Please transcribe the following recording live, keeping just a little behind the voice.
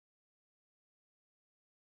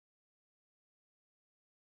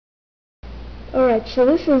Alright, so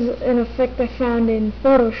this is an effect I found in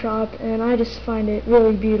Photoshop, and I just find it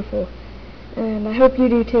really beautiful. And I hope you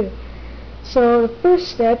do too. So the first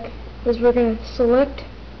step is we're going to select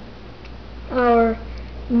our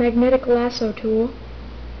magnetic lasso tool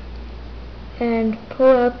and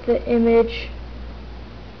pull out the image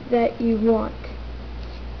that you want.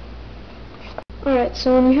 Alright,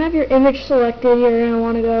 so when you have your image selected, you're going to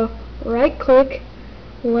want to go right click,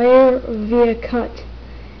 layer via cut.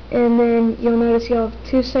 And then you'll notice you'll have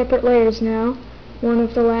two separate layers now, one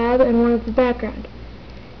of the lab and one of the background.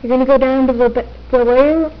 You're going to go down to the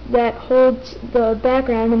layer that holds the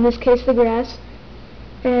background, in this case the grass,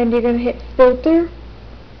 and you're going to hit Filter,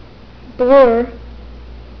 Blur,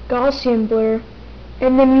 Gaussian Blur,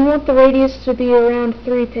 and then you want the radius to be around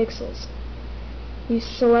 3 pixels. You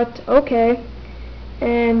select OK,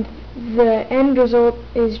 and the end result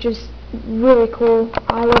is just really cool.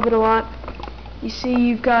 I love it a lot. You see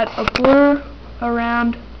you've got a blur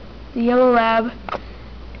around the yellow lab,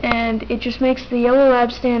 and it just makes the yellow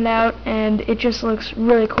lab stand out, and it just looks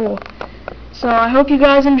really cool. So I hope you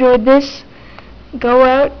guys enjoyed this. Go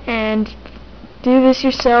out and do this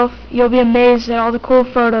yourself. You'll be amazed at all the cool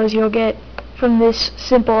photos you'll get from this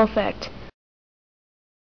simple effect.